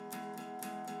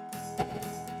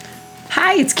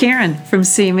Hi, it's Karen from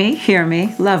See Me, Hear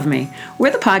Me, Love Me.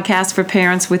 We're the podcast for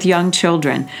parents with young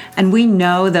children, and we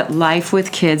know that life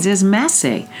with kids is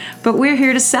messy, but we're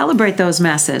here to celebrate those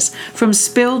messes, from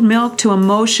spilled milk to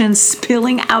emotions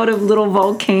spilling out of little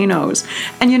volcanoes.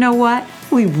 And you know what?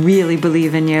 We really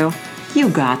believe in you. You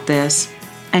got this,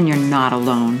 and you're not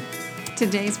alone.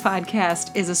 Today's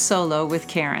podcast is a solo with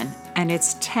Karen, and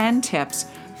it's 10 tips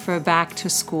for back to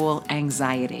school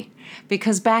anxiety.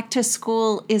 Because back to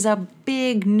school is a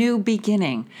big new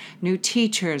beginning. New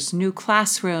teachers, new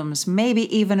classrooms,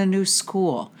 maybe even a new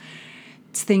school.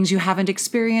 It's things you haven't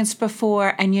experienced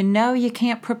before, and you know you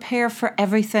can't prepare for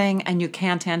everything and you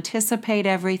can't anticipate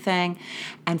everything.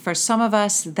 And for some of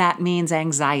us, that means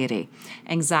anxiety.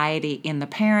 Anxiety in the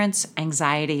parents,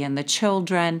 anxiety in the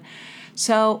children.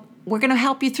 So we're going to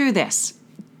help you through this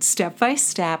step by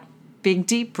step, big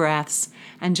deep breaths,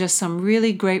 and just some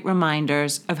really great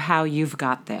reminders of how you've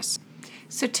got this.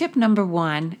 So tip number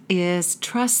 1 is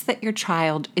trust that your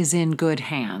child is in good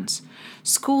hands.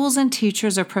 Schools and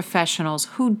teachers are professionals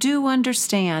who do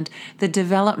understand the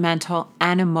developmental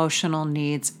and emotional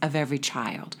needs of every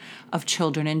child, of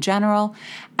children in general,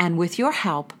 and with your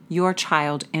help, your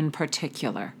child in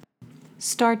particular.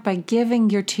 Start by giving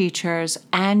your teachers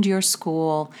and your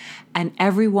school and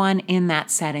everyone in that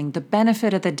setting the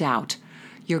benefit of the doubt.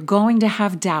 You're going to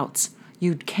have doubts.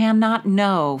 You cannot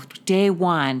know day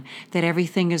one that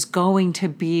everything is going to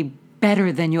be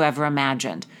better than you ever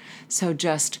imagined. So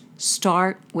just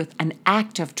start with an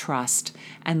act of trust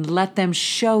and let them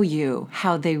show you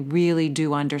how they really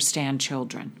do understand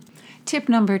children. Tip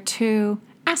number 2,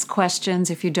 ask questions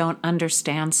if you don't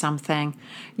understand something.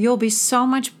 You'll be so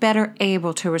much better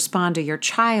able to respond to your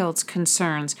child's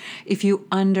concerns if you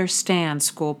understand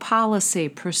school policy,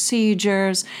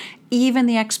 procedures, even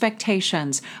the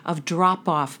expectations of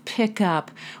drop-off, pick-up,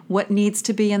 what needs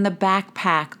to be in the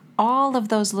backpack, all of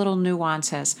those little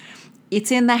nuances.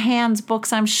 It's in the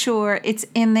handbooks, I'm sure. It's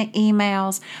in the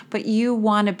emails, but you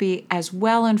want to be as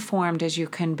well informed as you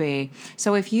can be.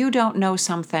 So if you don't know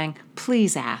something,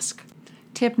 please ask.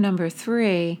 Tip number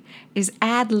 3 is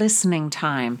add listening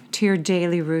time to your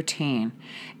daily routine.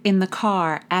 In the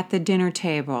car, at the dinner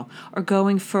table, or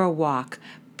going for a walk,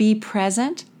 be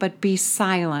present, but be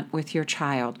silent with your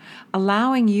child,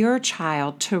 allowing your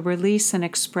child to release and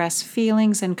express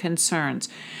feelings and concerns.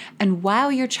 And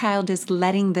while your child is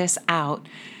letting this out,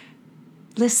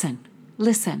 listen.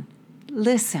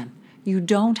 You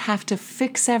don't have to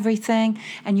fix everything,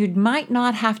 and you might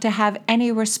not have to have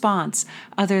any response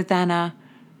other than a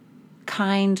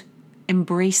kind,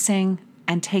 embracing,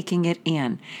 and taking it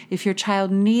in. If your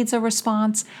child needs a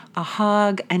response, a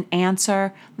hug, an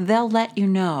answer, they'll let you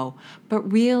know. But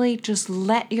really, just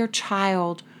let your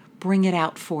child bring it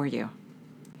out for you.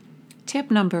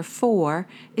 Tip number 4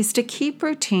 is to keep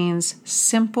routines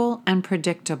simple and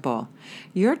predictable.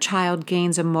 Your child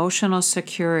gains emotional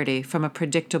security from a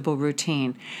predictable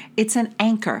routine. It's an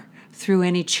anchor through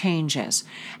any changes.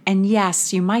 And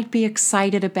yes, you might be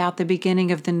excited about the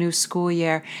beginning of the new school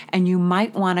year, and you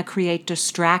might want to create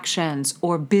distractions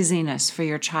or busyness for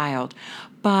your child.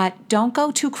 But don't go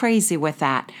too crazy with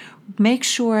that. Make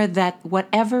sure that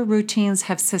whatever routines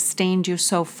have sustained you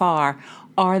so far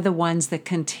are the ones that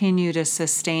continue to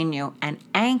sustain you and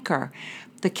anchor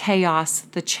the chaos,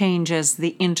 the changes,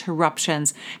 the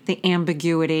interruptions, the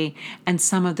ambiguity, and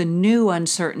some of the new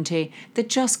uncertainty that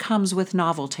just comes with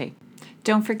novelty.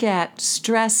 Don't forget,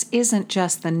 stress isn't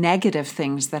just the negative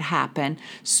things that happen.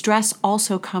 Stress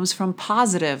also comes from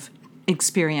positive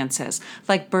experiences,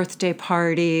 like birthday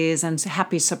parties and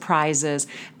happy surprises,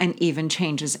 and even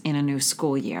changes in a new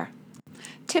school year.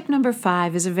 Tip number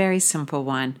 5 is a very simple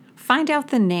one. Find out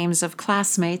the names of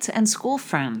classmates and school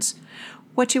friends.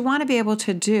 What you want to be able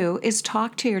to do is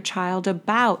talk to your child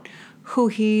about who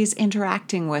he's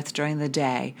interacting with during the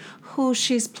day, who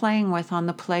she's playing with on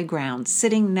the playground,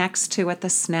 sitting next to at the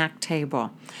snack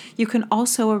table. You can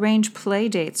also arrange play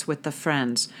dates with the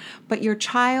friends, but your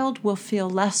child will feel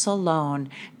less alone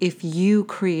if you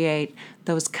create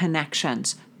those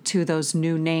connections to those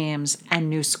new names and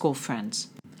new school friends.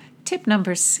 Tip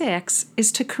number 6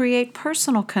 is to create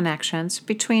personal connections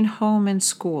between home and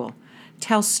school.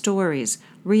 Tell stories,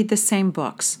 read the same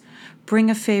books, bring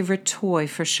a favorite toy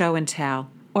for show and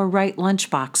tell, or write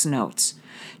lunchbox notes.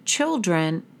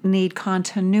 Children need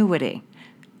continuity.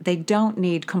 They don't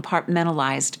need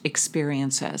compartmentalized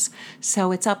experiences.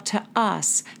 So it's up to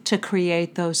us to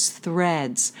create those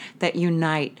threads that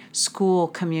unite school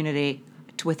community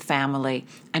with family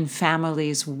and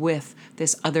families with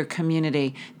this other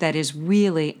community that is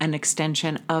really an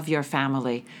extension of your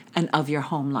family and of your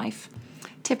home life.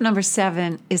 Tip number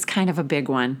 7 is kind of a big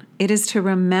one. It is to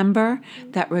remember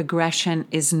that regression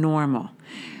is normal.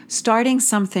 Starting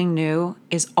something new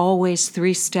is always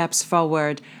 3 steps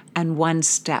forward and 1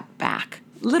 step back.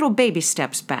 Little baby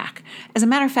steps back. As a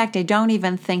matter of fact, I don't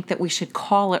even think that we should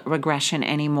call it regression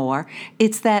anymore.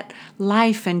 It's that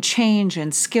life and change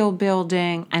and skill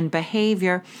building and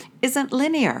behavior isn't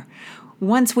linear.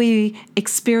 Once we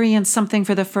experience something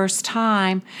for the first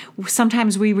time,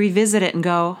 sometimes we revisit it and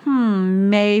go,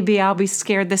 maybe I'll be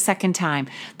scared the second time.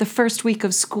 The first week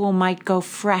of school might go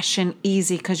fresh and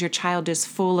easy because your child is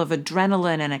full of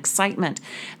adrenaline and excitement.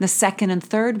 The second and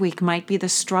third week might be the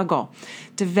struggle.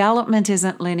 Development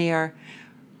isn't linear.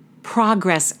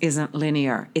 Progress isn't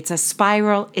linear. It's a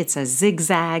spiral, it's a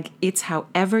zigzag, it's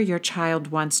however your child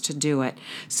wants to do it.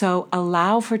 So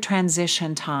allow for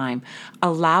transition time.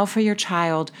 Allow for your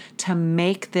child to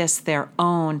make this their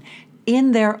own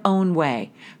in their own way.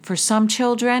 For some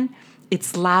children,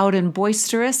 it's loud and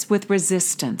boisterous with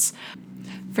resistance.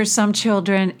 For some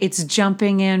children, it's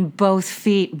jumping in both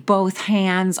feet, both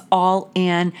hands, all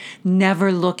in,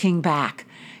 never looking back.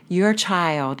 Your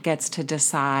child gets to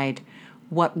decide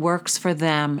what works for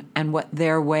them and what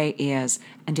their way is,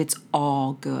 and it's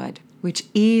all good. Which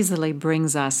easily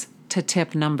brings us to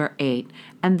tip number 8,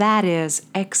 and that is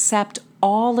accept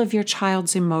all of your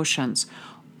child's emotions.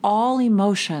 All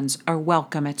emotions are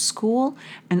welcome at school,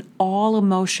 and all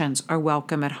emotions are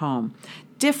welcome at home.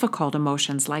 Difficult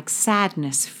emotions like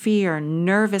sadness, fear,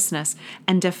 nervousness,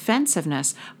 and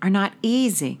defensiveness are not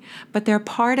easy, but they're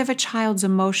part of a child's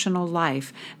emotional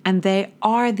life, and they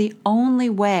are the only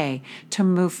way to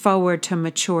move forward to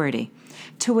maturity,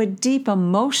 to a deep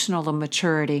emotional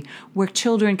maturity where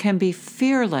children can be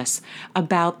fearless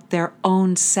about their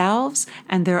own selves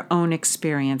and their own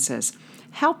experiences.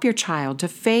 Help your child to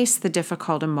face the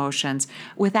difficult emotions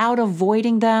without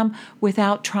avoiding them,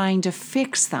 without trying to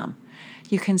fix them.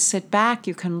 You can sit back,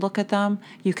 you can look at them,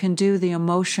 you can do the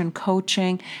emotion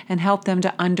coaching and help them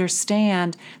to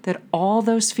understand that all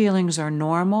those feelings are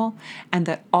normal and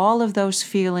that all of those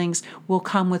feelings will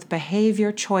come with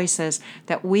behavior choices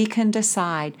that we can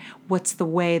decide what's the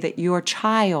way that your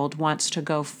child wants to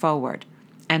go forward.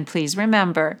 And please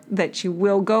remember that you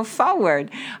will go forward.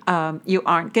 You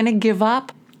aren't going to give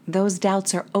up. Those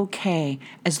doubts are okay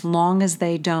as long as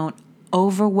they don't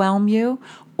overwhelm you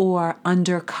or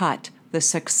undercut the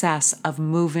success of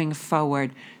moving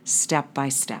forward step by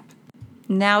step.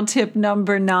 Now, tip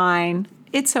number 9,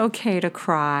 it's okay to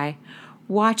cry.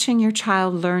 Watching your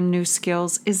child learn new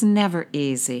skills is never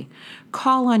easy.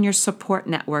 Call on your support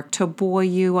network to buoy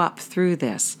you up through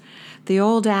this. The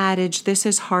old adage, this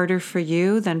is harder for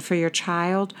you than for your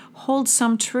child, holds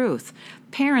some truth.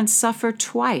 Parents suffer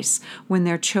twice when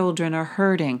their children are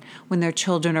hurting, when their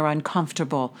children are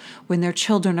uncomfortable, when their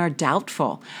children are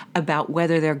doubtful about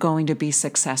whether they're going to be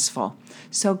successful.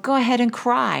 So go ahead and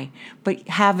cry, but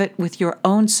have it with your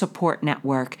own support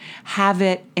network. Have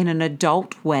it in an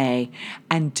adult way,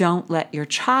 and don't let your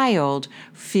child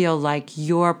feel like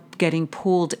you're getting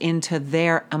pulled into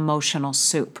their emotional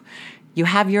soup. You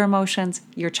have your emotions,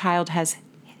 your child has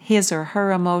his or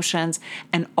her emotions,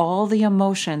 and all the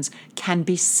emotions can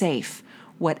be safe,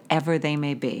 whatever they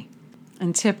may be.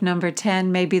 And tip number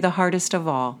 10 may be the hardest of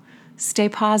all. Stay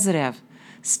positive.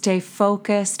 Stay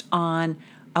focused on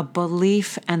a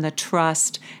belief and the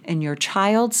trust in your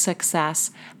child's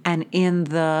success and in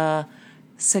the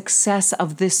success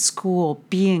of this school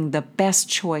being the best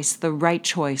choice, the right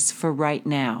choice for right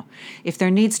now. If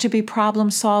there needs to be problem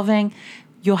solving,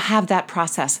 you'll have that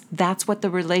process. That's what the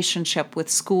relationship with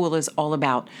school is all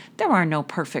about. There are no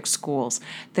perfect schools.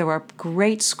 There are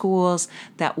great schools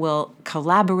that will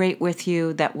collaborate with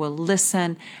you, that will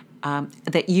listen,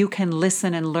 that you can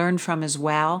listen and learn from as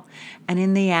well. And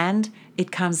in the end,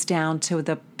 it comes down to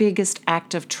the biggest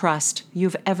act of trust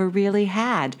you've ever really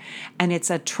had. And it's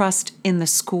a trust in the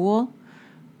school,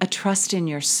 a trust in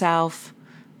yourself,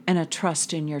 and a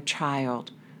trust in your child.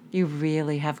 You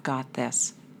really have got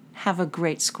this. Have a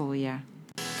great school year.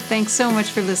 Thanks so much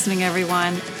for listening,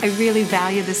 everyone. I really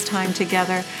value this time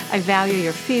together. I value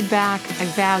your feedback. I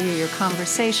value your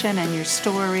conversation and your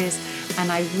stories.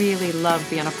 And I really love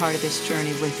being a part of this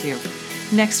journey with you.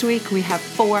 Next week, we have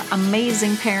 4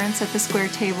 amazing parents at the square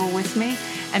table with me,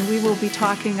 and we will be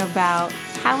talking about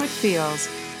how it feels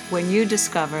when you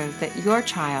discover that your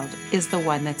child is the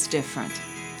one that's different.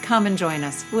 Come and join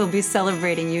us. We'll be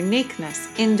celebrating uniqueness,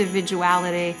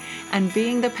 individuality, and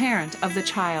being the parent of the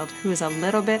child who is a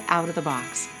little bit out of the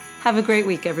box. Have a great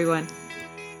week, everyone.